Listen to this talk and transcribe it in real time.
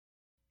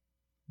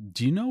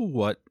Do you know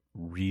what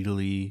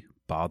really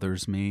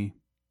bothers me?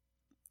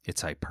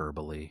 It's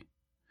hyperbole.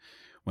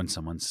 When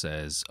someone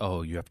says,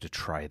 oh, you have to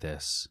try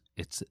this,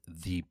 it's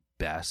the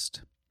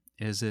best.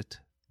 Is it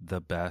the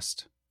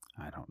best?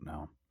 I don't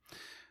know.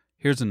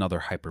 Here's another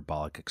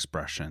hyperbolic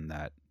expression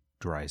that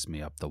drives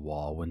me up the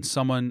wall. When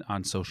someone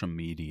on social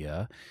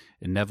media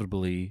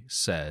inevitably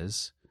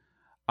says,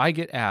 I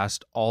get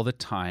asked all the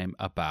time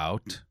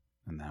about,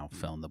 and now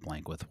fill in the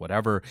blank with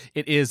whatever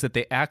it is that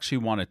they actually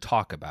want to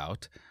talk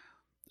about.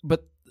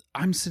 But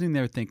I'm sitting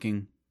there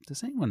thinking,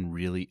 does anyone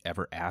really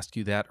ever ask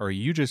you that? Or are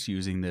you just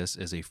using this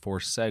as a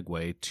forced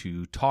segue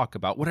to talk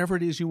about whatever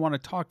it is you want to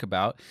talk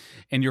about?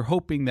 And you're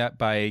hoping that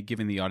by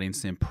giving the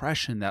audience the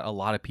impression that a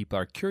lot of people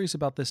are curious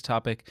about this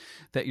topic,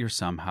 that you're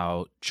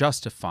somehow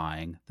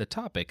justifying the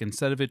topic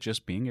instead of it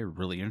just being a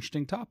really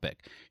interesting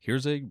topic.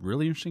 Here's a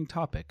really interesting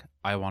topic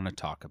I want to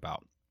talk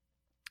about.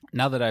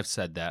 Now that I've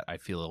said that, I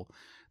feel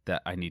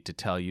that I need to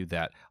tell you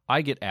that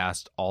I get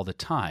asked all the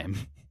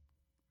time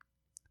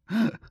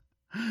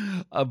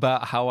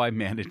about how I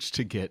managed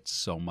to get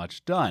so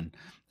much done.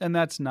 And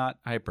that's not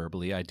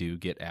hyperbole. I do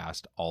get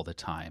asked all the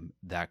time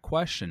that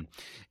question.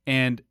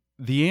 And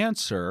the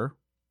answer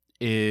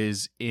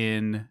is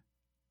in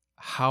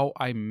how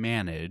I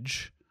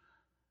manage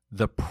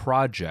the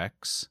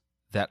projects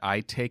that I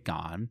take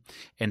on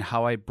and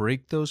how I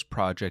break those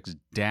projects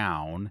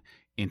down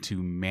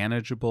into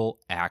manageable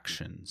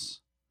actions.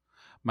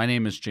 My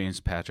name is James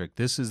Patrick.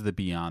 This is the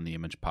Beyond the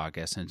Image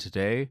podcast. And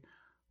today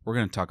we're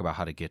going to talk about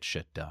how to get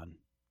shit done.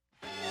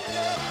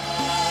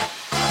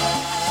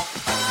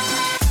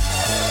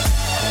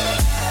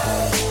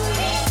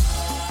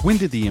 When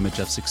did the image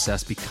of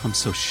success become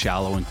so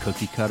shallow and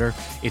cookie cutter?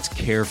 It's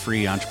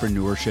carefree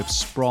entrepreneurship,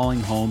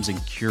 sprawling homes, and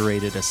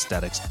curated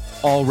aesthetics,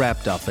 all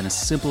wrapped up in a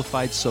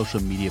simplified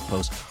social media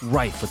post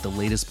rife with the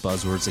latest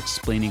buzzwords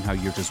explaining how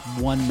you're just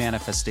one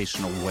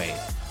manifestation away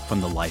from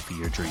the life of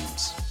your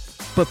dreams.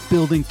 But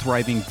building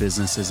thriving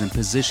businesses and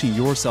positioning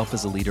yourself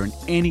as a leader in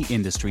any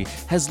industry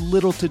has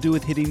little to do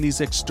with hitting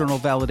these external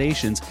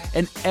validations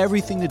and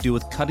everything to do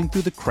with cutting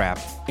through the crap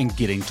and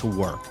getting to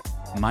work.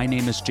 My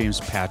name is James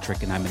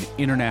Patrick, and I'm an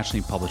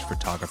internationally published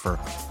photographer,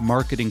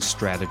 marketing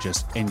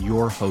strategist, and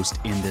your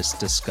host in this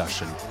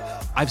discussion.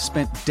 I've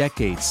spent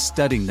decades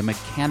studying the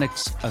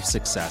mechanics of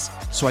success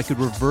so I could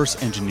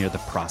reverse engineer the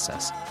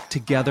process.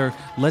 Together,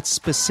 let's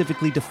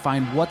specifically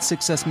define what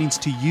success means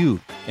to you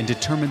and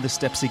determine the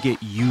steps to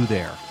get you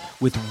there.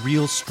 With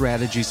real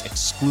strategies,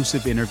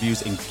 exclusive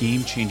interviews, and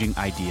game-changing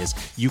ideas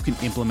you can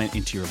implement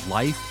into your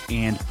life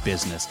and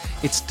business.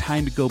 It's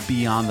time to go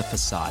beyond the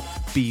facade,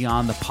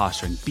 beyond the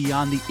posturing,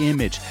 beyond the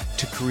image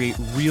to create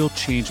real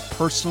change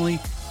personally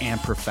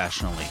and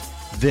professionally.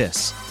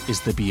 This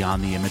is the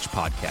Beyond the Image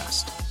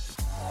podcast.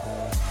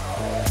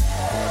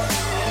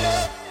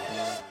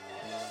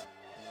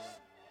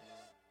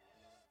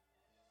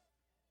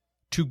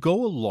 To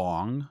go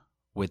along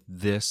with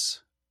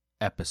this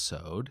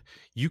episode,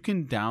 you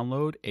can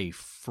download a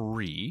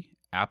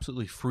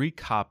absolutely free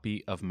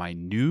copy of my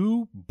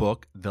new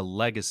book, The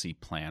Legacy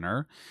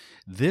Planner.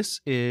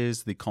 This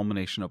is the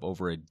culmination of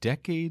over a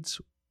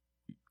decade's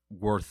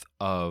worth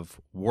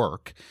of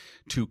work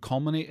to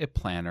culminate a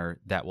planner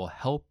that will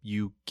help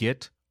you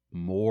get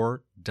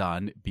more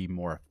done, be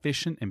more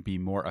efficient, and be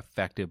more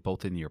effective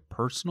both in your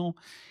personal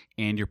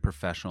and your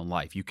professional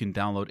life. You can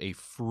download a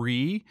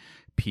free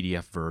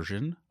PDF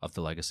version of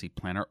the Legacy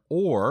Planner,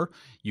 or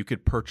you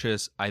could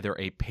purchase either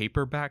a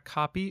paperback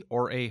copy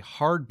or a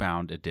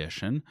hardbound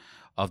edition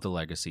of the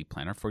Legacy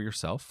Planner for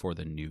yourself for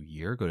the new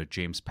year. Go to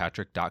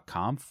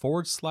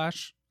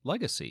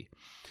jamespatrick.com/legacy,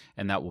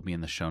 and that will be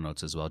in the show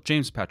notes as well.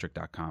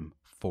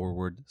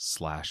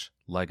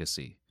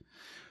 jamespatrick.com/legacy.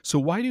 So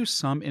why do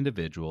some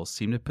individuals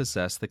seem to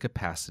possess the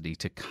capacity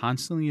to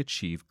constantly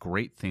achieve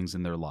great things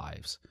in their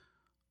lives,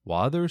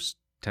 while others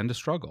tend to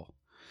struggle?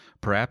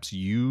 Perhaps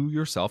you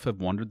yourself have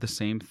wondered the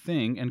same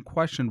thing and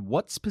questioned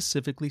what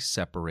specifically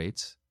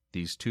separates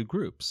these two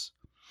groups.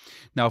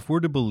 Now, if we're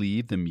to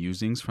believe the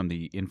musings from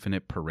the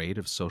infinite parade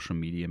of social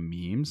media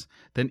memes,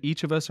 then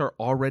each of us are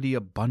already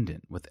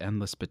abundant with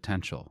endless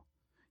potential.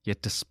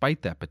 Yet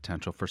despite that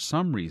potential, for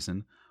some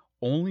reason,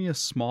 only a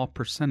small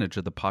percentage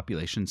of the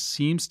population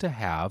seems to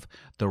have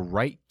the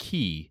right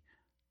key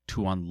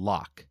to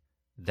unlock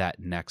that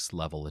next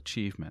level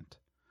achievement.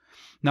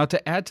 Now,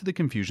 to add to the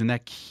confusion,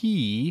 that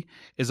key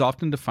is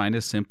often defined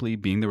as simply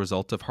being the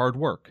result of hard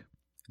work,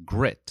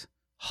 grit,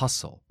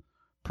 hustle,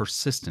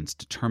 persistence,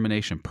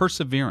 determination,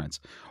 perseverance,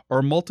 or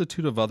a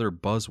multitude of other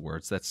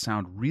buzzwords that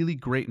sound really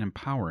great and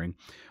empowering,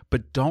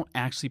 but don't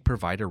actually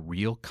provide a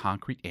real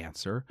concrete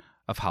answer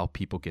of how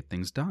people get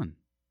things done.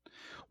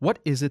 What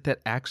is it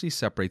that actually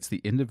separates the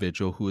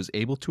individual who is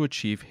able to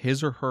achieve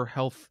his or her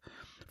health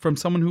from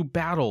someone who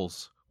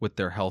battles with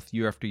their health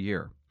year after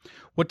year?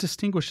 What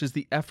distinguishes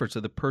the efforts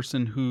of the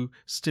person who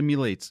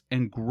stimulates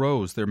and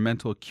grows their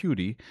mental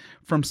acuity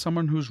from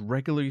someone who's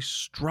regularly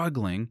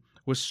struggling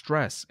with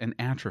stress and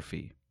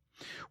atrophy?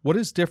 What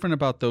is different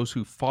about those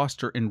who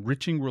foster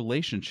enriching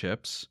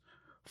relationships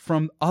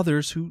from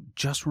others who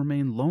just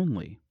remain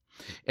lonely?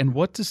 And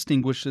what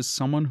distinguishes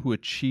someone who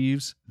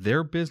achieves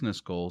their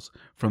business goals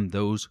from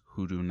those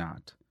who do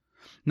not?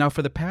 Now,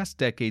 for the past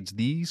decades,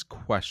 these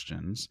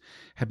questions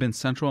have been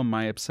central in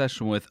my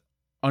obsession with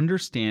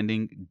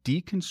understanding,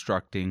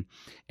 deconstructing,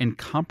 and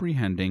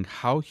comprehending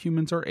how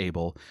humans are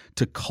able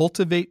to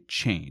cultivate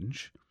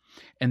change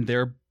and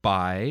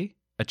thereby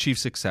achieve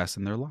success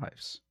in their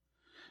lives.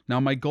 Now,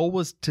 my goal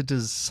was to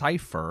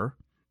decipher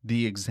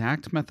the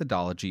exact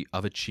methodology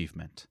of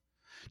achievement,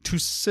 to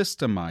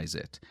systemize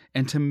it,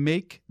 and to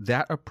make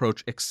that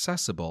approach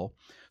accessible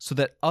so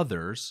that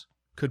others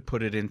could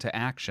put it into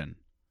action.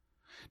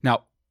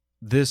 Now,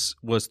 this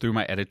was through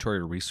my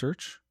editorial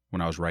research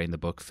when I was writing the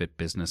book Fit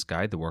Business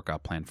Guide, the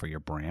workout plan for your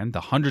brand,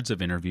 the hundreds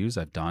of interviews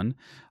I've done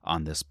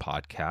on this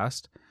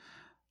podcast.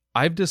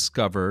 I've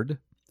discovered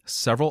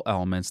several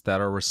elements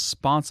that are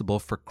responsible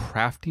for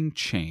crafting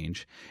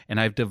change, and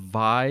I've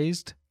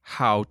devised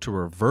how to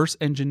reverse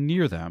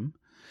engineer them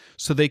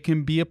so they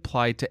can be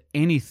applied to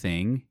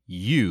anything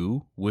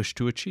you wish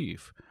to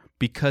achieve,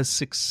 because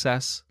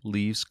success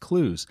leaves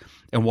clues.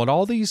 And what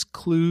all these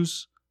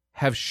clues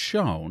have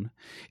shown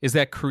is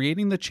that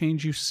creating the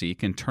change you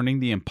seek and turning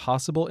the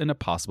impossible into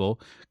possible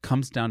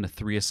comes down to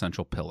three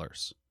essential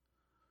pillars: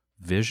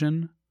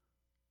 vision,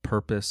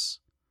 purpose,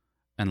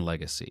 and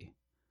legacy.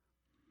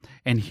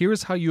 And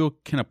here's how you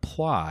can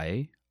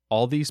apply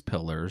all these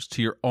pillars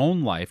to your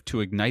own life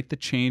to ignite the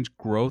change,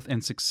 growth,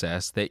 and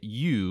success that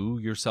you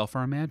yourself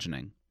are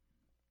imagining.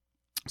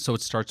 So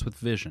it starts with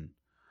vision.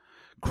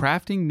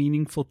 Crafting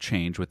meaningful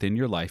change within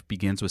your life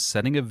begins with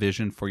setting a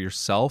vision for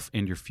yourself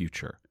and your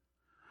future.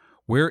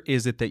 Where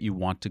is it that you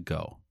want to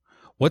go?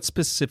 What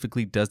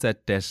specifically does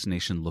that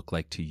destination look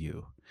like to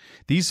you?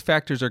 These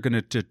factors are going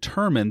to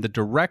determine the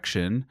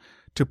direction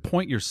to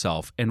point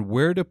yourself and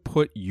where to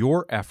put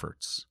your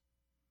efforts.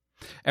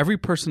 Every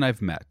person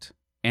I've met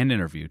and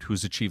interviewed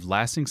who's achieved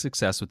lasting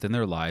success within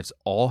their lives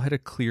all had a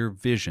clear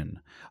vision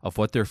of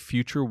what their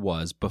future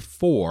was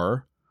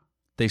before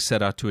they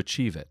set out to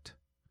achieve it.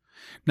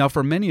 Now,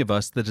 for many of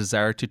us, the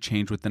desire to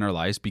change within our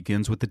lives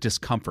begins with the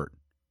discomfort.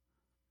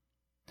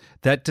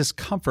 That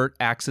discomfort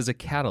acts as a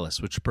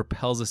catalyst which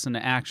propels us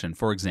into action.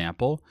 For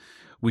example,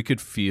 we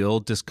could feel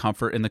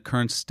discomfort in the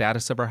current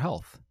status of our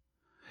health.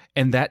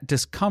 And that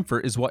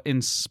discomfort is what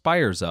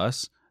inspires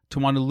us to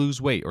want to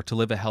lose weight or to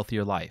live a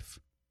healthier life.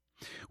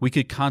 We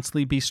could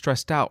constantly be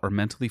stressed out or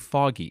mentally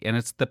foggy, and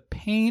it's the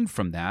pain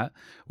from that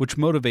which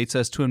motivates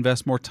us to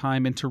invest more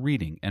time into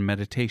reading and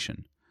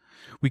meditation.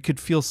 We could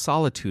feel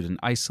solitude and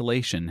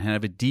isolation and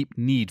have a deep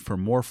need for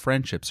more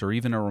friendships or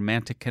even a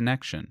romantic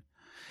connection.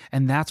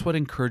 And that's what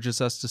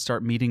encourages us to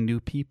start meeting new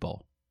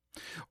people.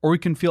 Or we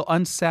can feel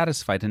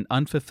unsatisfied and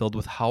unfulfilled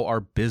with how our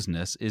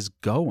business is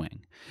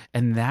going.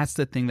 And that's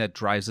the thing that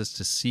drives us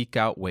to seek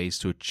out ways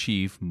to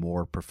achieve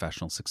more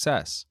professional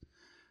success.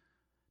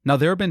 Now,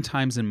 there have been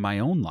times in my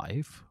own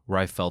life where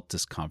I felt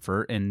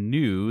discomfort and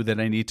knew that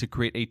I need to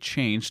create a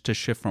change to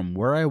shift from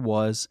where I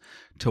was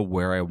to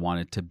where I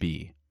wanted to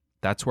be.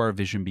 That's where our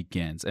vision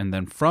begins. And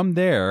then from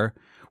there,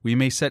 we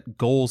may set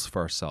goals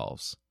for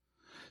ourselves.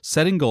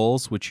 Setting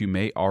goals, which you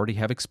may already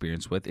have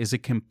experience with, is a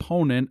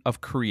component of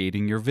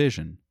creating your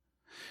vision.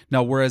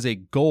 Now, whereas a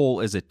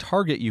goal is a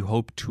target you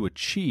hope to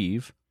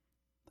achieve,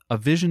 a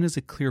vision is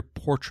a clear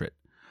portrait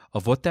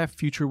of what that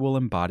future will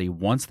embody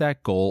once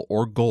that goal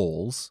or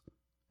goals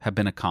have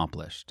been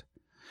accomplished.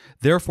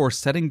 Therefore,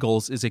 setting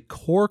goals is a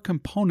core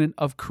component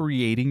of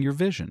creating your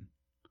vision.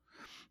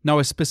 Now,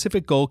 a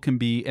specific goal can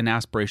be an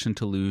aspiration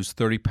to lose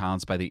 30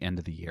 pounds by the end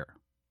of the year.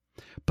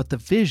 But the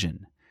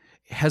vision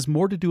has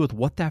more to do with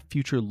what that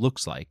future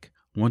looks like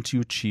once you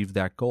achieve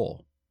that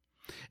goal.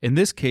 In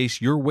this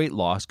case, your weight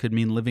loss could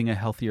mean living a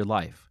healthier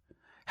life,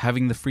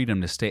 having the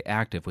freedom to stay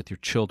active with your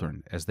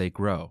children as they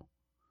grow.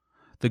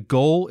 The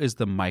goal is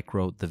the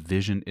micro, the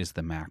vision is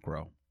the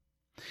macro.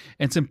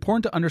 And it's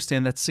important to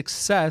understand that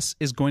success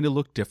is going to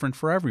look different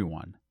for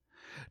everyone,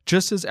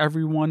 just as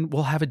everyone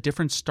will have a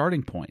different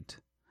starting point.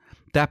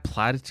 That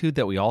platitude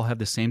that we all have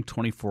the same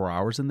 24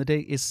 hours in the day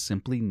is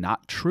simply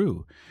not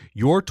true.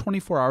 Your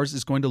 24 hours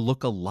is going to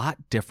look a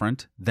lot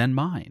different than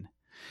mine.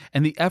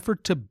 And the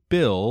effort to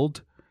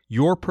build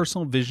your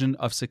personal vision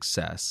of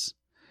success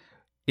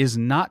is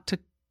not to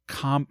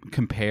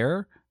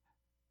compare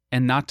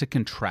and not to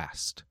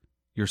contrast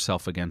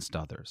yourself against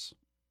others.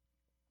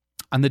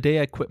 On the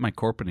day I quit my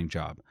corporating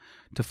job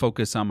to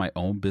focus on my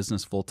own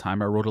business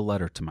full-time, I wrote a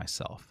letter to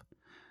myself.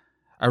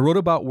 I wrote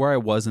about where I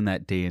was in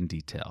that day in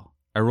detail.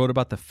 I wrote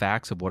about the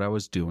facts of what I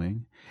was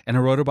doing, and I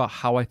wrote about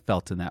how I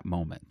felt in that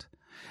moment.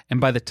 And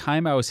by the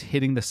time I was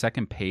hitting the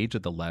second page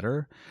of the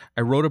letter,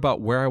 I wrote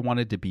about where I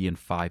wanted to be in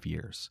 5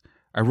 years.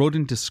 I wrote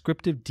in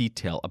descriptive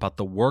detail about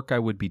the work I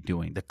would be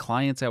doing, the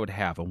clients I would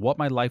have, and what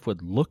my life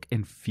would look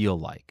and feel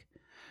like.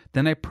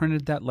 Then I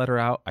printed that letter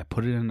out, I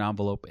put it in an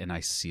envelope, and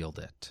I sealed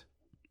it.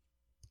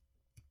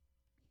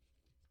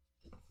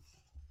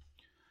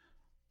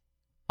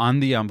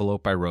 On the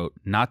envelope, I wrote,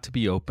 "Not to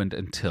be opened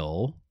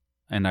until,"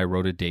 and I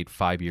wrote a date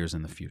 5 years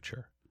in the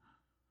future.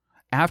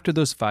 After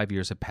those 5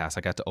 years had passed,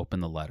 I got to open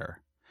the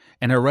letter.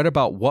 And I read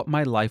about what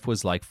my life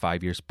was like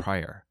 5 years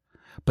prior.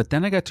 But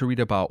then I got to read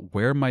about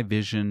where my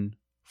vision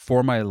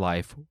for my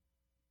life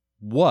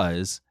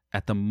was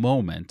at the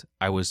moment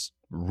I was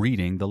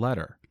reading the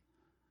letter.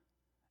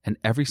 And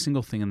every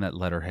single thing in that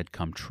letter had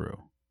come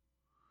true.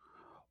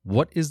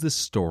 What is the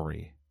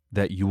story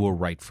that you will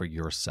write for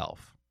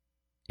yourself?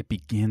 It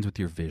begins with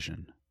your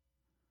vision.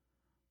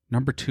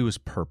 Number 2 is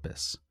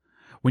purpose.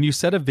 When you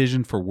set a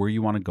vision for where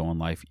you want to go in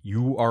life,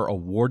 you are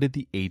awarded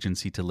the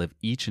agency to live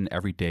each and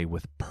every day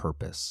with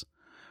purpose.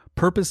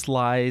 Purpose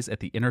lies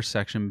at the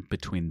intersection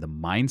between the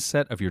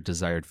mindset of your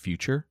desired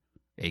future,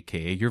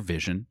 aka your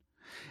vision,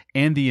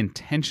 and the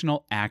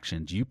intentional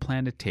actions you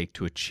plan to take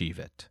to achieve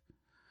it.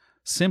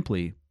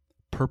 Simply,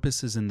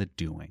 purpose is in the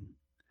doing.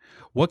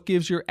 What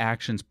gives your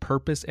actions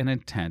purpose and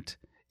intent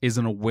is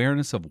an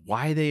awareness of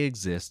why they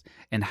exist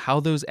and how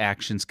those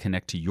actions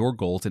connect to your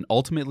goals and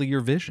ultimately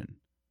your vision.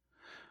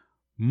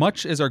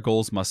 Much as our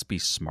goals must be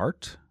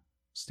SMART,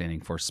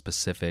 standing for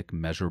specific,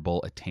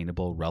 measurable,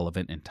 attainable,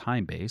 relevant, and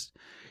time-based,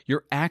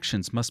 your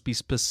actions must be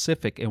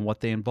specific in what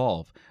they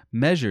involve,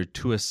 measured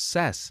to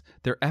assess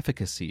their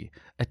efficacy,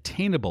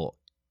 attainable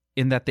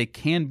in that they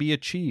can be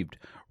achieved,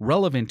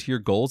 relevant to your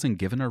goals and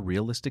given a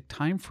realistic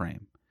time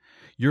frame.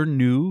 Your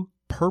new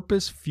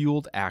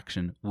purpose-fueled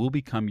action will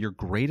become your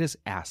greatest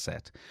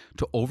asset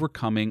to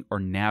overcoming or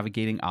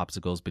navigating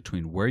obstacles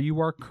between where you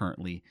are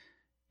currently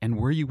and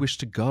where you wish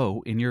to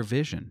go in your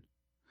vision.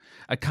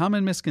 A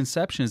common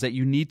misconception is that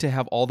you need to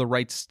have all the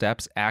right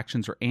steps,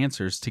 actions, or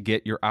answers to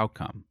get your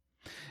outcome.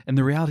 And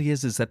the reality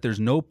is that there's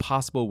no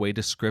possible way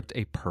to script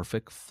a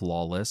perfect,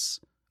 flawless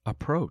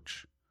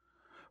approach.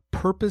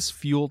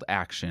 Purpose-fueled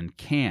action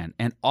can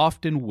and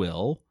often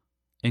will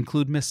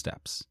include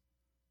missteps,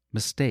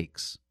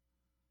 mistakes,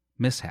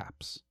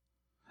 mishaps.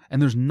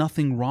 And there's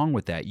nothing wrong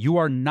with that. You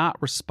are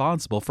not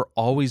responsible for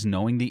always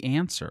knowing the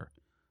answer.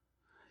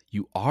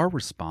 You are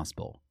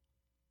responsible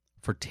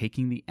for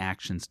taking the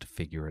actions to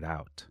figure it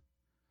out.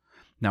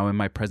 Now, in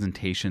my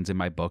presentations, in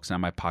my books, and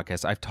on my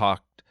podcast, I've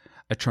talked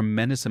a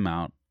tremendous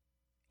amount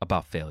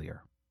about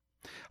failure.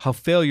 How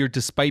failure,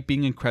 despite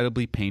being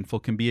incredibly painful,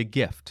 can be a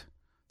gift.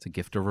 It's a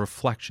gift of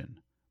reflection,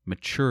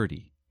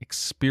 maturity,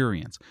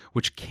 experience,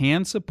 which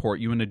can support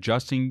you in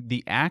adjusting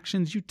the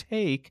actions you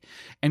take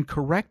and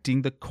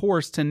correcting the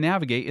course to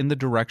navigate in the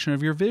direction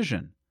of your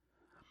vision.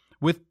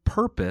 With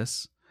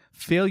purpose,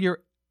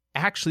 failure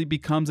actually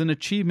becomes an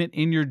achievement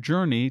in your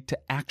journey to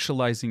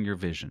actualizing your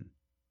vision.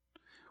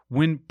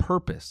 When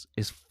purpose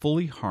is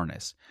fully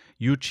harnessed,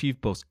 you achieve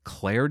both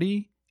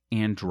clarity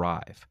and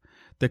drive.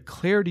 The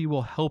clarity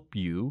will help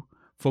you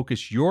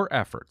focus your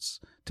efforts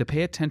to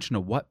pay attention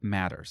to what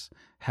matters,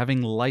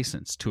 having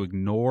license to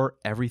ignore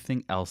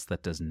everything else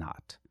that does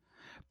not.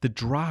 The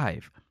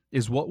drive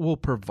is what will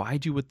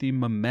provide you with the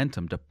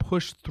momentum to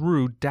push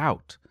through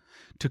doubt,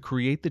 to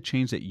create the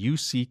change that you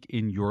seek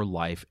in your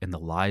life and the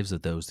lives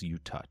of those that you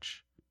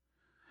touch.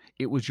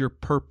 It was your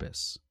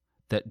purpose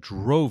that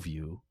drove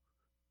you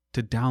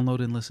to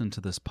download and listen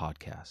to this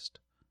podcast.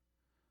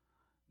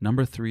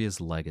 Number 3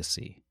 is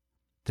legacy.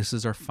 This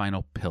is our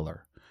final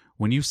pillar.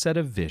 When you set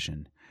a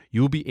vision,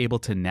 you will be able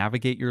to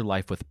navigate your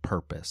life with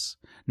purpose.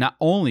 Not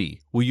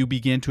only will you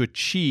begin to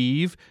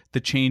achieve the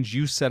change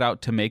you set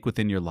out to make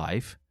within your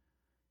life,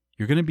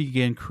 you're going to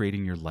begin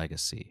creating your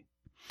legacy.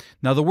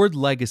 Now, the word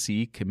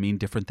legacy can mean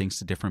different things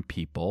to different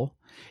people,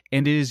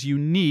 and it is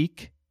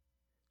unique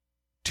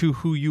to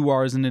who you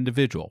are as an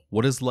individual.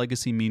 What does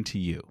legacy mean to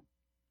you?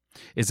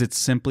 Is it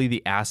simply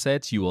the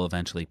assets you will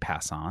eventually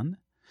pass on?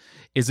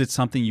 Is it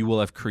something you will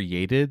have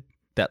created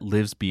that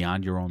lives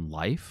beyond your own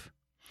life?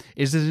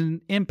 Is it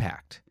an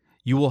impact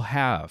you will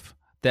have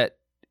that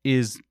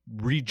is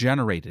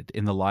regenerated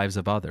in the lives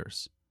of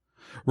others?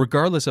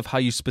 Regardless of how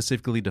you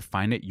specifically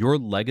define it, your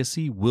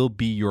legacy will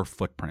be your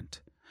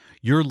footprint.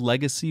 Your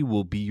legacy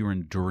will be your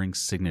enduring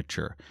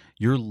signature.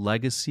 Your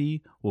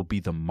legacy will be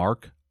the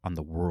mark on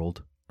the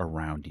world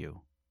around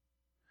you.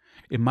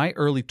 In my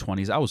early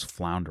 20s, I was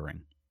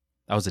floundering.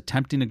 I was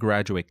attempting to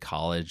graduate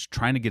college,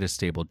 trying to get a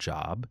stable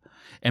job,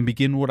 and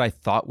begin what I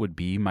thought would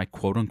be my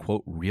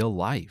quote-unquote real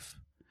life.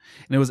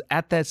 And it was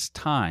at that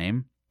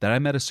time that I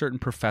met a certain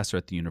professor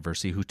at the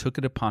university who took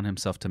it upon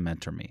himself to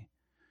mentor me.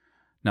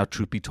 Now,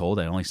 truth be told,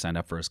 I only signed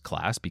up for his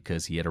class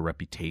because he had a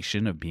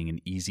reputation of being an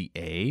easy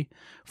A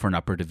for an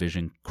upper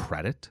division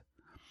credit.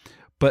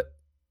 But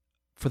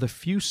for the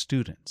few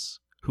students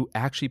who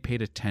actually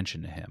paid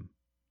attention to him,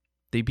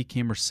 they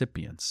became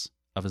recipients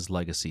of his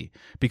legacy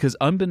because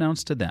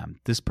unbeknownst to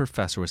them, this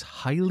professor was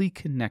highly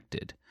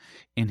connected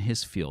in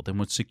his field and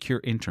would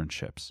secure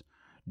internships,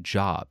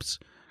 jobs,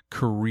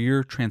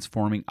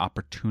 career-transforming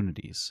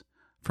opportunities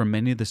for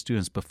many of the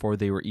students before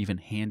they were even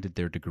handed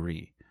their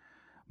degree,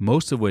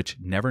 most of which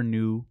never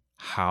knew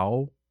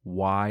how,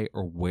 why,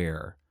 or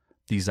where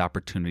these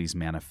opportunities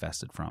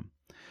manifested from.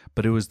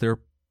 But it was their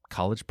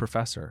college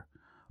professor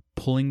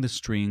pulling the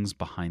strings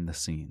behind the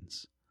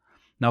scenes.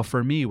 Now,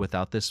 for me,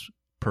 without this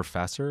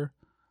professor,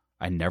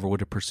 I never would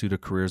have pursued a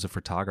career as a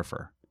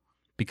photographer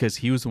because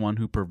he was the one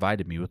who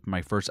provided me with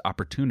my first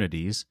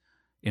opportunities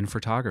in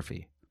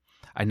photography.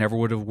 I never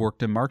would have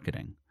worked in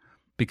marketing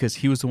because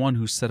he was the one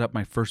who set up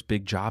my first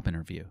big job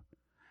interview.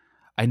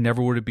 I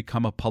never would have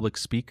become a public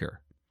speaker.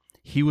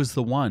 He was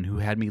the one who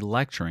had me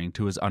lecturing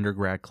to his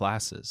undergrad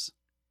classes.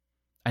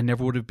 I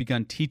never would have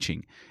begun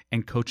teaching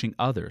and coaching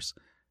others.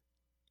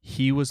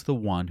 He was the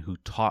one who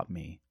taught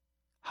me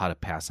how to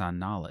pass on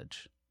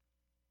knowledge.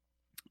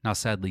 Now,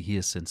 sadly, he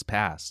has since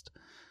passed.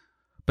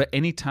 But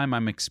anytime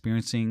I'm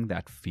experiencing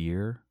that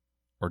fear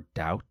or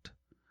doubt,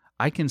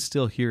 I can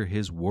still hear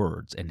his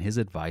words and his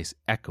advice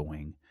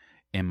echoing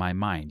in my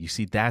mind. You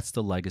see, that's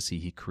the legacy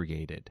he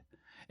created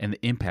and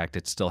the impact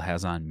it still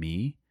has on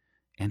me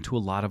and to a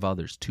lot of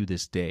others to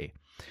this day.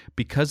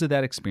 Because of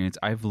that experience,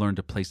 I've learned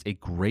to place a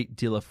great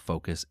deal of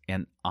focus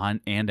and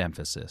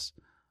emphasis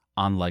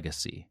on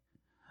legacy,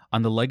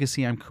 on the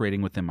legacy I'm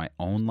creating within my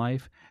own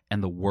life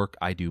and the work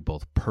I do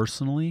both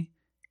personally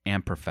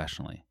and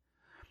professionally.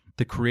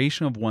 The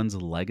creation of one's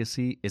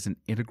legacy is an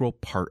integral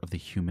part of the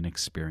human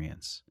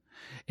experience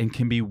and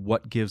can be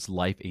what gives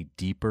life a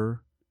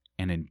deeper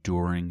and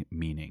enduring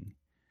meaning.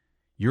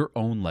 Your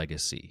own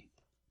legacy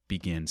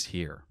begins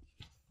here.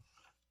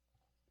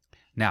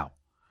 Now,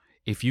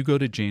 if you go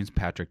to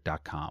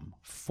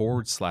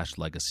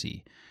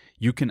jamespatrick.com/legacy,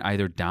 you can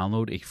either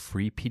download a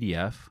free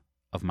PDF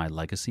of my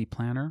legacy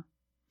planner,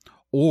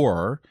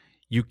 or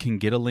you can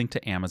get a link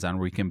to Amazon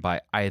where you can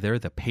buy either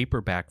the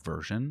paperback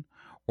version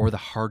or the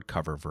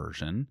hardcover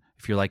version.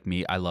 If you're like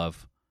me, I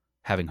love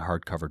having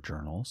hardcover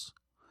journals.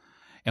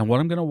 And what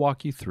I'm going to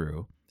walk you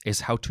through is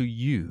how to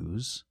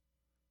use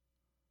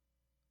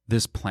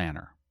this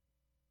planner.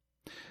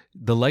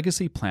 The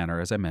Legacy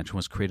Planner, as I mentioned,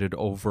 was created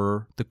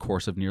over the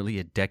course of nearly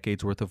a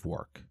decade's worth of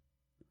work.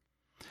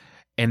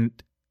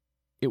 And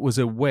it was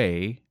a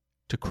way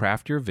to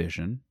craft your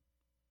vision,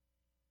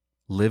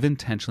 live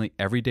intentionally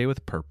every day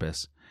with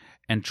purpose,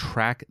 and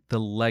track the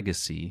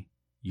legacy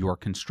you're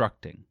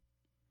constructing.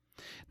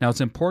 Now, it's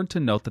important to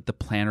note that the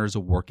planner is a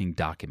working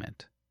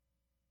document.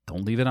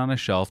 Don't leave it on a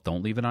shelf.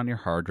 Don't leave it on your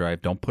hard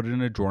drive. Don't put it in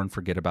a drawer and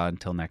forget about it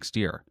until next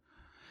year.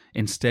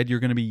 Instead,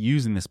 you're going to be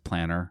using this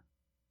planner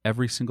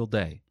every single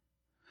day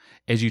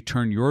as you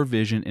turn your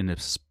vision into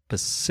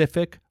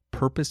specific,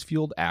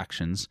 purpose-fueled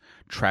actions,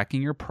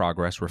 tracking your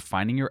progress,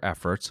 refining your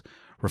efforts,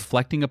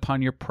 reflecting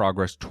upon your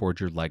progress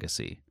towards your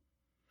legacy.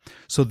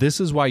 So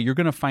this is why you're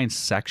going to find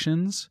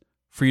sections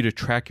for you to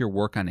track your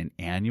work on an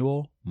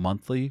annual,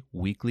 monthly,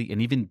 weekly, and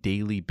even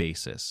daily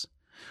basis.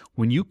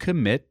 When you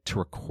commit to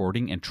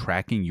recording and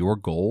tracking your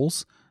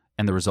goals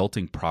and the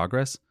resulting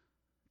progress,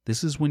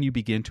 this is when you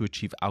begin to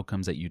achieve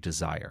outcomes that you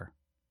desire.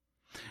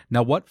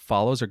 Now, what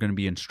follows are going to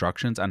be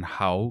instructions on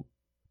how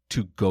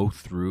to go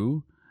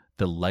through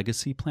the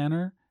Legacy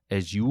Planner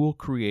as you will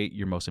create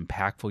your most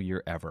impactful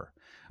year ever.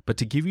 But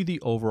to give you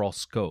the overall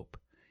scope,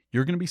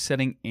 you're going to be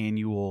setting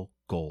annual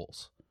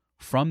goals.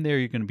 From there,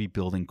 you're going to be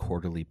building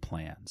quarterly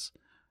plans.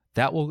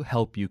 That will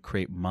help you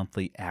create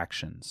monthly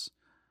actions.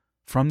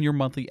 From your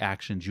monthly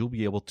actions, you'll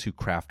be able to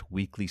craft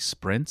weekly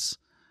sprints,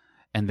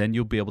 and then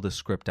you'll be able to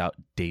script out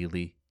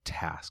daily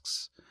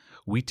tasks.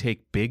 We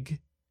take big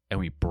and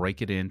we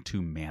break it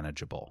into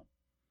manageable.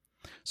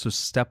 So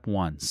step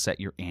 1, set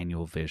your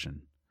annual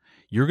vision.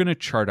 You're going to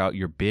chart out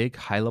your big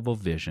high-level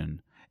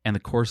vision and the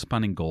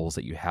corresponding goals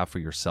that you have for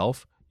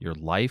yourself, your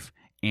life,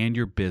 and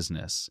your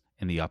business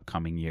in the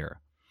upcoming year.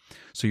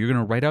 So you're going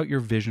to write out your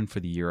vision for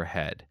the year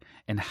ahead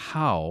and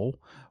how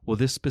will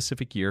this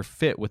specific year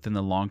fit within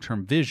the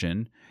long-term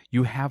vision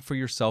you have for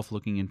yourself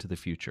looking into the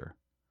future.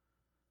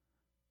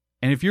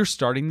 And if you're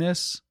starting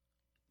this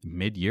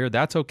mid-year,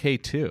 that's okay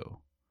too.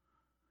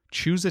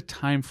 Choose a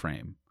time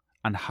frame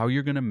on how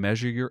you're going to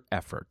measure your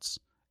efforts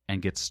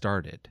and get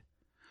started.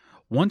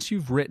 Once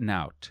you've written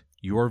out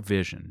your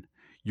vision,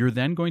 you're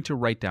then going to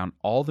write down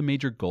all the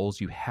major goals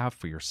you have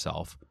for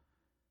yourself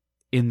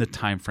in the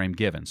time frame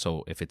given.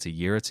 So if it's a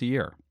year, it's a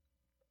year.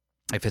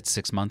 If it's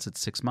 6 months,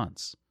 it's 6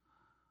 months.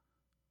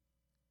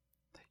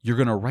 You're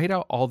going to write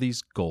out all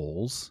these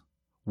goals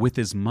with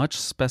as much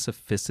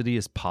specificity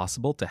as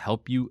possible to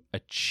help you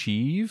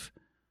achieve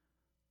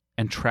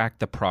and track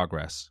the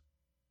progress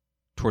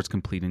towards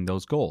completing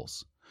those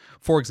goals.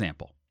 For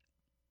example,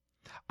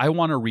 I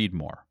want to read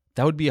more.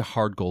 That would be a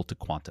hard goal to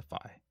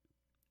quantify.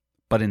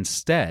 But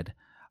instead,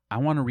 I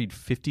want to read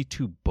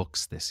 52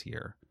 books this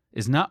year.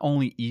 Is not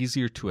only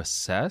easier to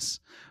assess,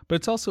 but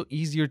it's also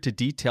easier to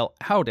detail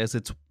out as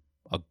it's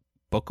a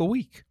book a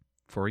week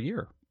for a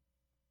year.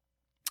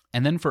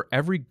 And then for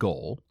every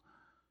goal,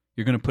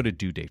 you're going to put a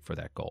due date for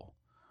that goal.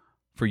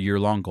 For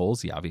year-long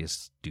goals, the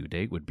obvious due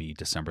date would be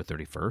December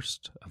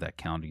 31st of that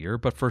calendar year.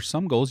 But for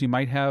some goals, you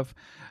might have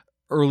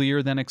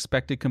earlier than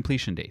expected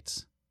completion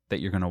dates that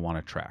you're going to want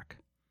to track.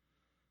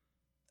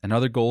 And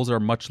other goals are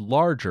much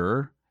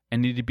larger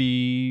and need to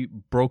be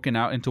broken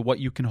out into what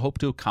you can hope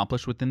to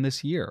accomplish within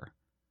this year.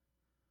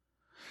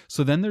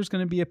 So then there's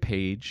going to be a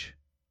page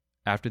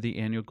after the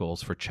annual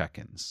goals for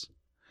check-ins.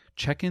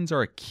 Check-ins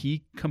are a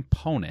key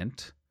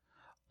component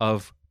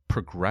of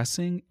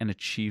progressing and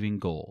achieving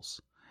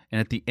goals. And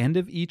at the end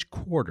of each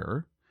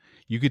quarter,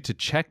 you get to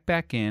check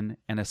back in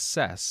and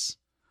assess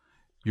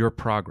your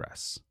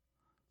progress.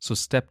 So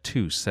step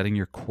 2, setting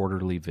your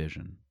quarterly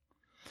vision.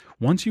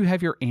 Once you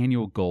have your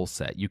annual goal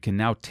set, you can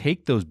now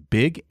take those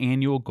big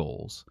annual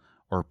goals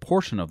or a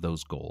portion of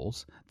those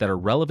goals that are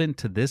relevant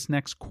to this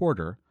next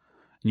quarter,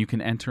 and you can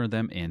enter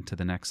them into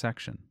the next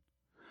section.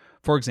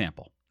 For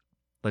example,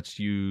 let's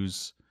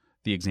use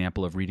the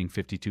example of reading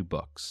 52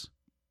 books.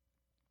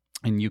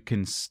 And you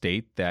can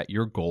state that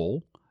your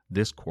goal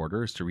this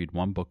quarter is to read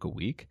 1 book a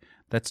week.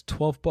 That's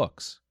 12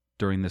 books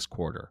during this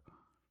quarter.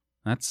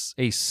 That's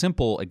a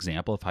simple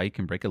example of how you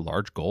can break a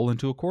large goal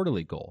into a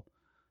quarterly goal.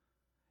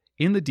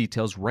 In the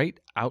details, write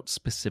out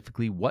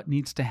specifically what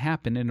needs to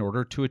happen in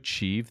order to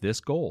achieve this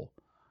goal,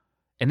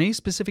 and any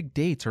specific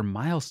dates or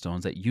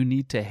milestones that you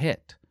need to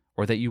hit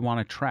or that you want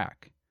to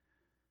track.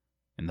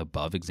 In the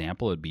above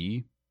example, it would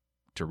be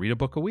to read a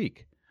book a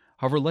week.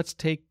 However, let's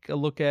take a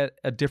look at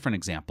a different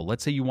example.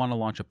 Let's say you want to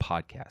launch a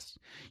podcast.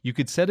 You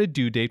could set a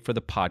due date for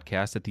the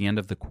podcast at the end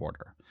of the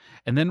quarter,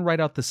 and then write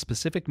out the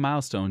specific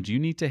milestones you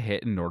need to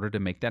hit in order to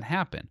make that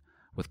happen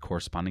with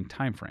corresponding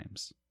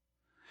timeframes.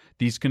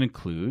 These can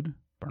include,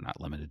 but are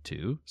not limited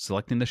to,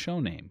 selecting the show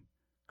name,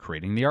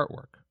 creating the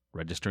artwork,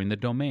 registering the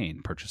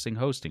domain, purchasing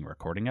hosting,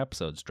 recording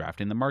episodes,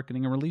 drafting the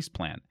marketing and release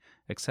plan,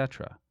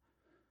 etc.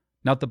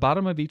 Now, at the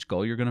bottom of each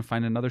goal, you're going to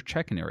find another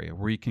check-in area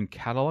where you can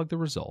catalog the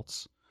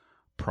results,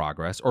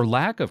 progress, or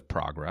lack of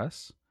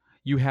progress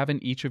you have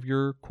in each of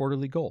your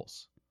quarterly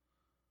goals.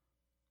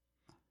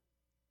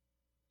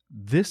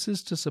 This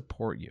is to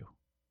support you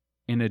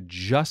in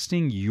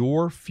adjusting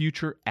your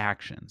future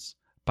actions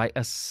by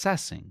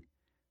assessing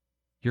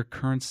your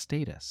current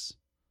status.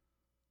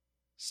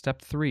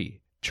 Step 3,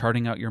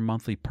 charting out your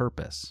monthly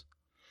purpose.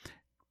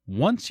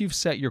 Once you've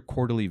set your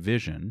quarterly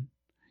vision,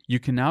 you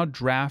can now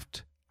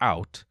draft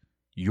out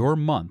your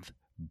month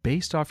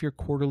based off your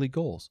quarterly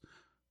goals,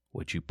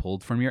 which you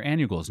pulled from your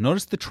annual goals.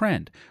 Notice the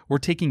trend. We're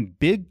taking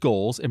big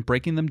goals and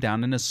breaking them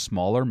down into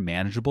smaller,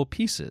 manageable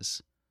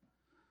pieces.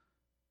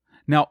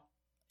 Now,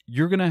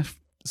 you're going to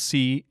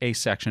see a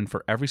section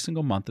for every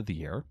single month of the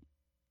year.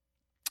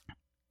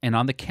 And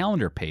on the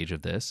calendar page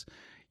of this,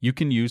 you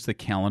can use the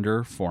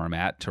calendar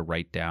format to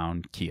write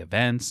down key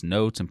events,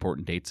 notes,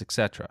 important dates,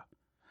 etc.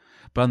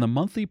 But on the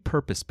monthly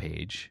purpose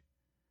page,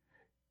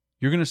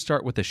 you're going to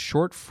start with a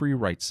short free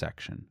write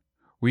section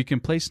where you can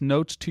place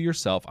notes to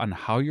yourself on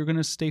how you're going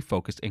to stay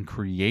focused and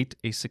create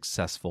a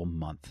successful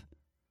month.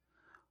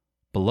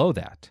 Below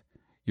that,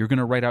 you're going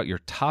to write out your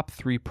top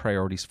 3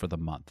 priorities for the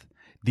month.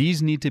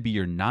 These need to be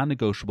your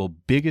non-negotiable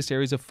biggest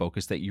areas of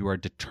focus that you are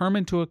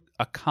determined to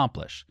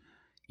accomplish,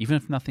 even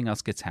if nothing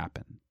else gets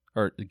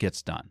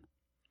done.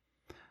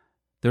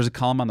 There's a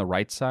column on the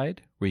right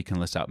side where you can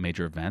list out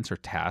major events or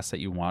tasks that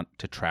you want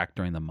to track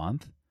during the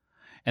month.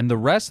 And the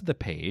rest of the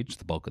page,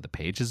 the bulk of the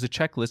page, is a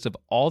checklist of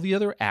all the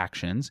other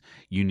actions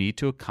you need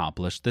to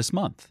accomplish this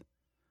month.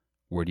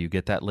 Where do you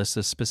get that list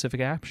of specific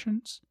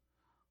actions?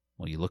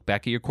 Well, you look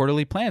back at your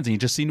quarterly plans and you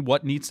just see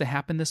what needs to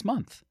happen this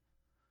month.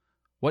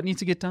 What needs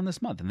to get done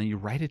this month? And then you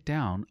write it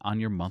down on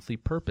your monthly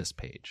purpose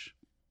page.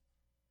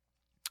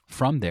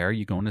 From there,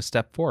 you go into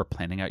step 4,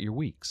 planning out your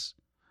weeks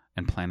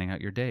and planning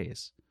out your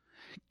days.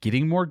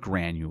 Getting more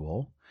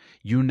granular,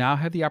 you now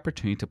have the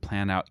opportunity to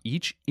plan out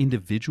each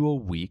individual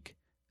week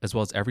as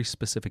well as every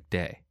specific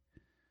day.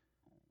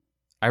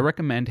 I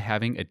recommend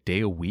having a day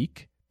a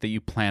week that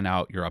you plan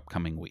out your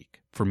upcoming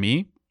week. For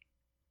me,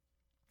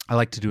 I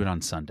like to do it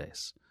on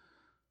Sundays.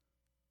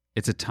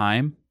 It's a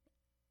time,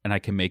 and I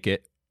can make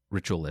it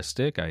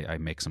ritualistic. I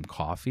make some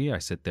coffee. I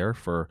sit there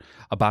for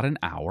about an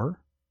hour,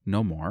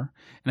 no more,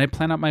 and I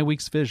plan out my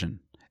week's vision,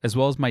 as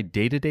well as my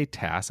day-to-day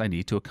tasks I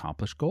need to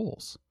accomplish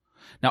goals.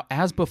 Now,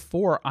 as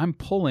before, I'm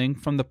pulling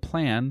from the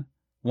plan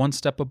one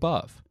step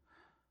above.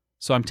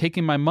 So I'm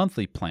taking my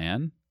monthly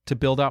plan to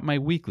build out my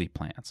weekly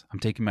plans. I'm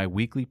taking my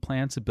weekly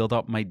plans to build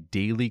out my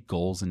daily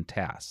goals and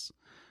tasks.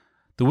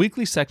 The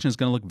weekly section is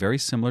going to look very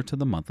similar to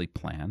the monthly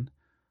plan,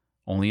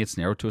 only it's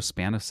narrowed to a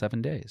span of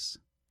 7 days.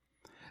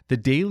 The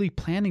daily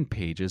planning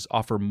pages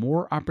offer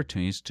more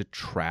opportunities to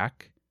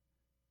track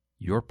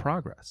your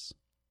progress.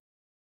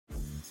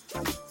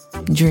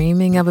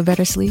 Dreaming of a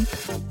better sleep?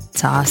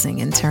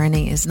 Tossing and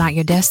turning is not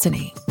your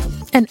destiny.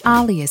 And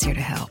Ollie is here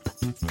to help.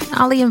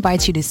 Ollie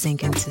invites you to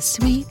sink into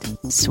sweet,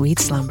 sweet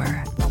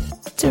slumber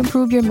to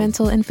improve your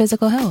mental and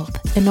physical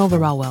health and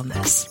overall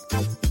wellness.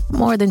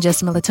 More than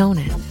just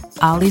melatonin,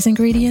 Ollie's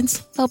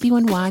ingredients help you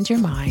unwind your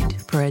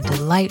mind for a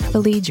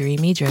delightfully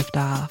dreamy drift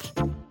off.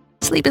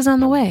 Sleep is on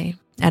the way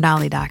at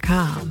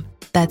Ollie.com.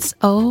 That's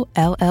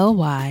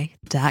OLLY.com.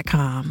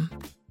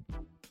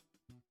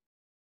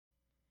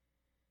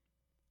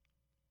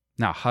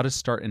 Now, how to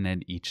start and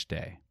end each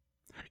day.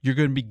 You're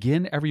going to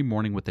begin every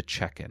morning with a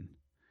check-in.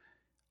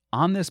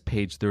 On this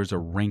page, there's a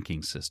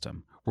ranking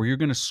system where you're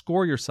going to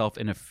score yourself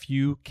in a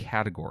few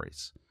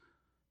categories.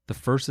 The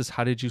first is,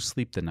 how did you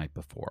sleep the night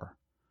before?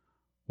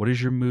 What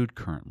is your mood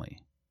currently?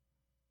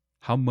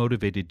 How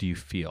motivated do you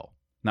feel?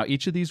 Now,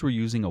 each of these we're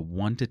using a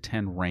 1 to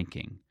 10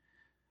 ranking.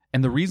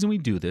 And the reason we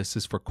do this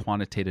is for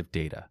quantitative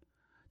data,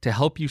 to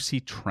help you see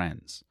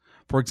trends.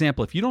 For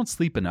example, if you don't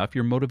sleep enough,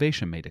 your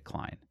motivation may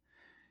decline.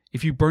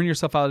 If you burn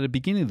yourself out at the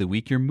beginning of the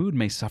week, your mood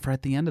may suffer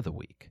at the end of the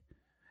week.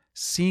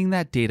 seeing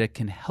that data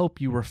can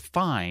help you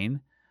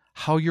refine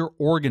how you're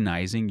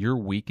organizing your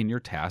week and your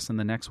tasks in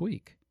the next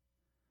week.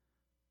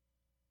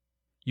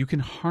 You can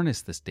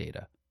harness this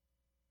data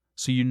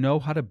so you know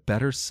how to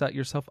better set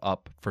yourself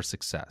up for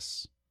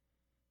success.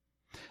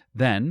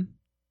 Then,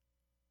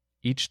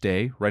 each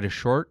day, write a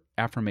short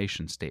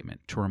affirmation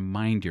statement to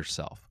remind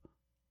yourself,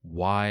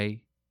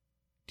 why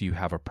do you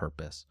have a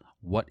purpose?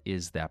 What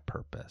is that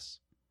purpose?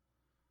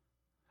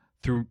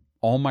 Through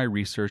all my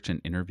research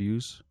and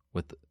interviews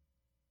with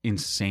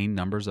insane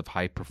numbers of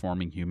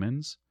high-performing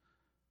humans,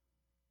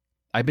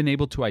 I've been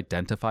able to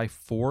identify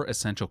 4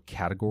 essential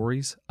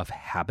categories of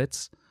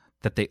habits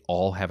that they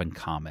all have in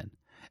common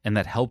and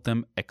that help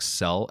them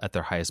excel at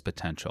their highest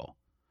potential.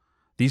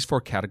 These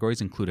 4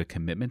 categories include a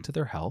commitment to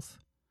their health,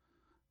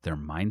 their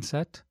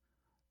mindset,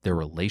 their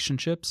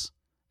relationships,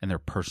 and their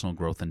personal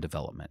growth and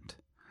development.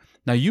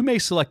 Now, you may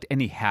select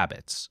any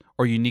habits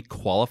or unique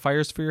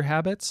qualifiers for your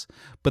habits,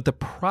 but the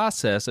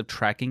process of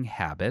tracking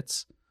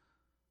habits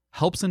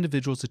helps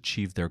individuals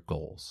achieve their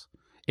goals.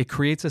 It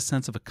creates a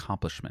sense of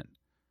accomplishment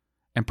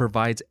and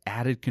provides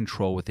added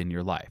control within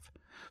your life.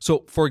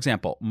 So, for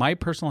example, my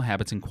personal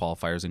habits and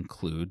qualifiers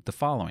include the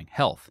following.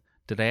 Health.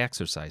 Did I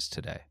exercise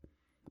today?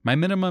 My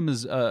minimum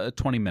is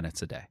 20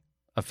 minutes a day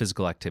of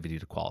physical activity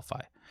to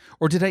qualify.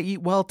 Or did I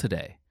eat well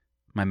today?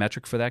 My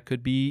metric for that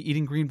could be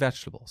eating green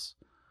vegetables.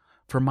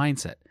 For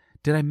mindset,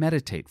 did I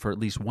meditate for at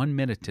least 1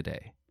 minute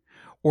today?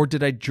 Or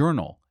did I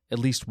journal at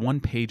least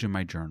 1 page in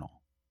my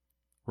journal?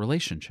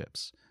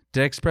 Relationships,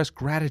 did I express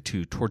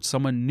gratitude towards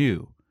someone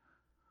new?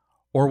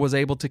 Or was I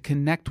able to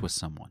connect with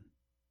someone?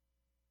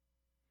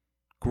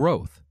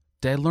 Growth,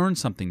 did I learn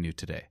something new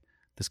today?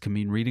 This can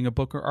mean reading a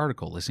book or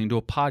article, listening to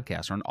a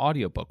podcast or an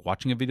audiobook,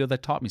 watching a video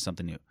that taught me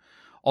something new.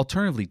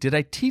 Alternatively, did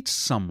I teach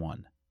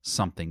someone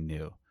something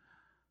new?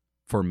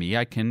 For me,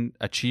 I can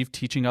achieve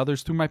teaching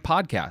others through my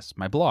podcast,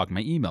 my blog,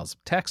 my emails,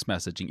 text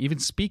messaging, even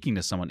speaking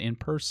to someone in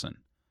person.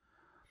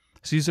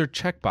 So these are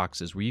check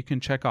boxes where you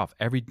can check off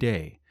every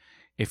day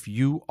if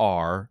you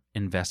are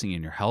investing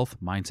in your health,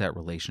 mindset,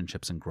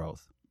 relationships, and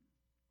growth.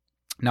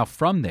 Now,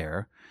 from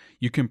there,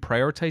 you can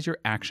prioritize your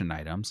action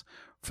items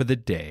for the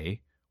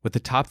day with the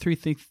top three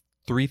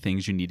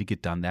things you need to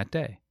get done that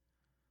day.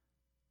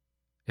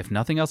 If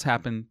nothing else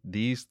happened,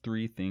 these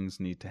 3 things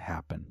need to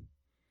happen.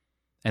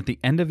 At the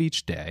end of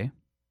each day,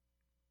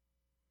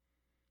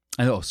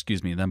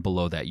 then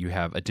below that you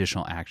have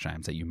additional action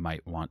items that you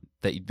might want,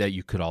 that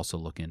you could also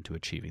look into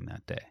achieving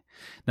that day.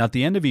 Now, at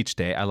the end of each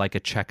day, I like a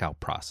checkout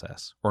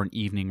process or an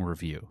evening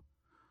review.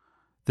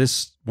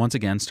 This, once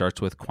again,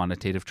 starts with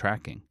quantitative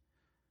tracking.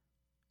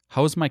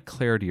 How is my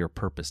clarity or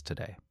purpose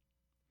today?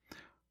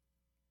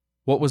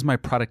 What was my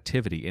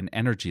productivity and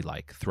energy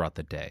like throughout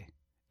the day?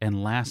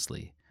 And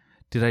lastly,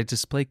 did I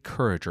display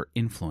courage or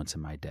influence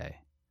in my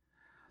day?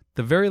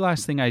 The very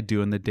last thing I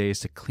do in the day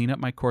is to clean up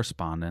my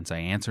correspondence. I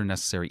answer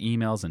necessary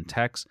emails and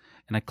texts,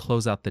 and I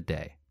close out the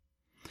day.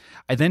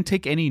 I then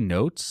take any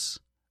notes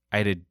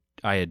I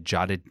had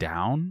jotted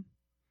down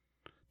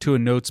to a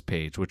notes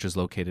page, which is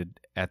located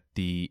at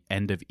the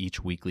end of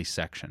each weekly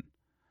section.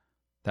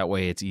 That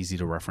way it's easy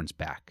to reference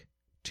back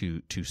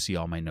to see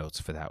all my notes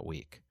for that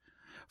week.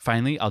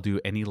 Finally, I'll do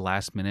any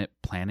last-minute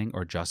planning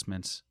or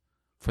adjustments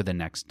for the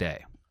next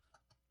day.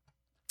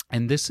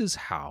 And this is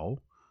how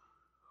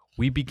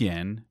we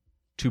begin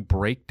to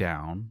break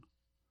down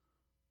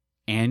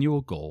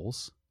annual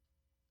goals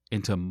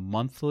into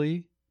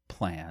annual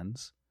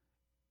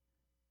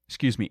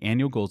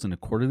goals into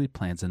quarterly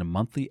plans, into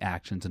monthly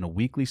actions, into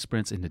weekly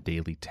sprints, into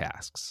daily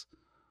tasks.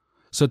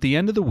 So at the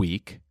end of the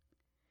week,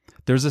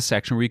 there's a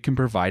section where you can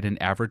provide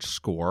an average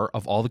score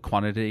of all the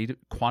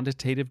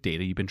quantitative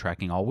data you've been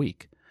tracking all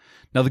week.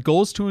 Now, the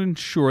goal is to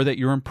ensure that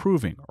you're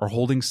improving or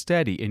holding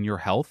steady in your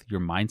health,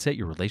 your mindset,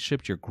 your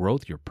relationships, your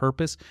growth, your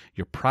purpose,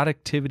 your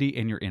productivity,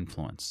 and your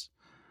influence.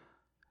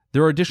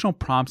 There are additional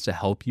prompts to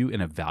help you in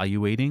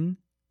evaluating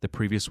the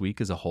previous week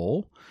as a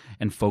whole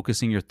and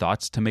focusing your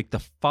thoughts to make the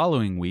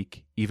following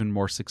week even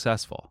more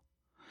successful.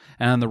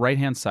 And on the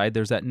right-hand side,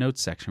 there's that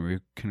notes section where you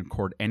can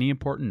record any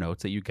important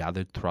notes that you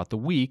gathered throughout the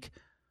week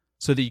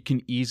so that you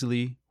can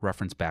easily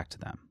reference back to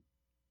them.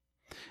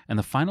 And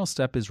the final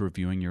step is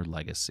reviewing your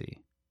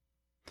legacy.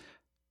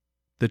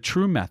 The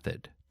true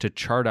method to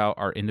chart out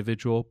our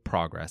individual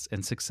progress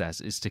and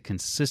success is to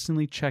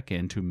consistently check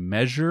in to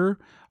measure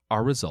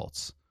our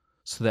results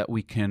so that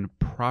we can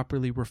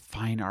properly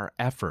refine our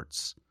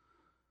efforts.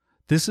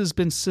 This has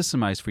been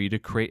systemized for you to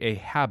create a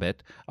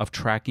habit of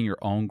tracking your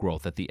own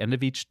growth. At the end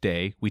of each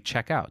day, we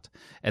check out.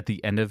 At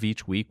the end of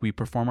each week, we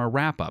perform a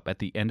wrap-up. At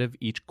the end of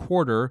each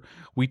quarter,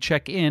 we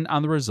check in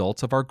on the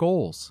results of our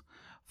goals.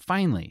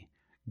 Finally,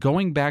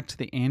 going back to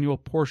the annual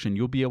portion,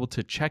 you'll be able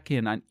to check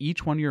in on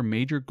each one of your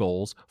major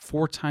goals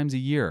 4 times a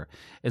year,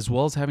 as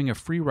well as having a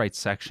free write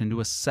section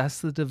to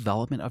assess the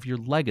development of your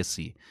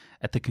legacy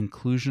at the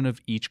conclusion of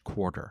each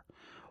quarter.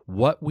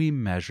 What we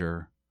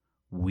measure,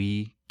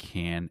 we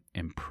can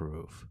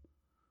improve.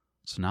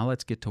 So now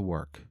let's get to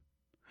work.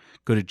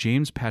 Go to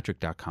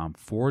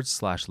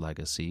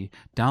jamespatrick.com/legacy,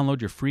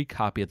 download your free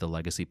copy of the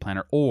Legacy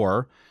Planner,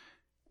 or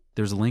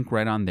There's a link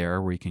right on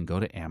there where you can go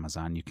to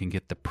Amazon. You can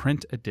get the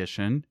print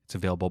edition. It's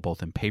available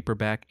both in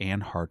paperback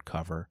and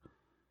hardcover.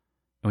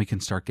 And we can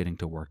start getting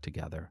to work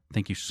together.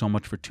 Thank you so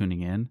much for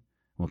tuning in.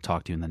 We'll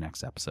talk to you in the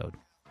next episode.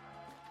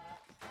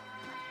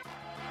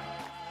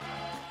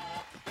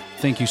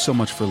 Thank you so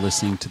much for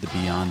listening to the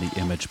Beyond the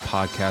Image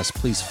podcast.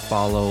 Please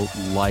follow,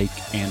 like,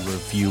 and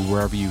review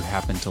wherever you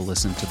happen to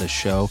listen to the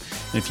show.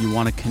 And if you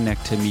want to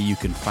connect to me, you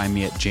can find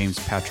me at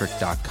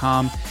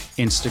jamespatrick.com,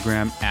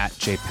 Instagram at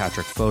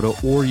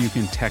jpatrickphoto, or you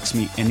can text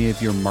me any of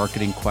your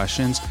marketing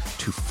questions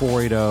to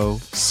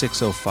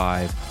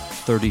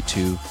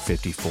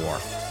 480-605-3254.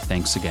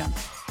 Thanks again.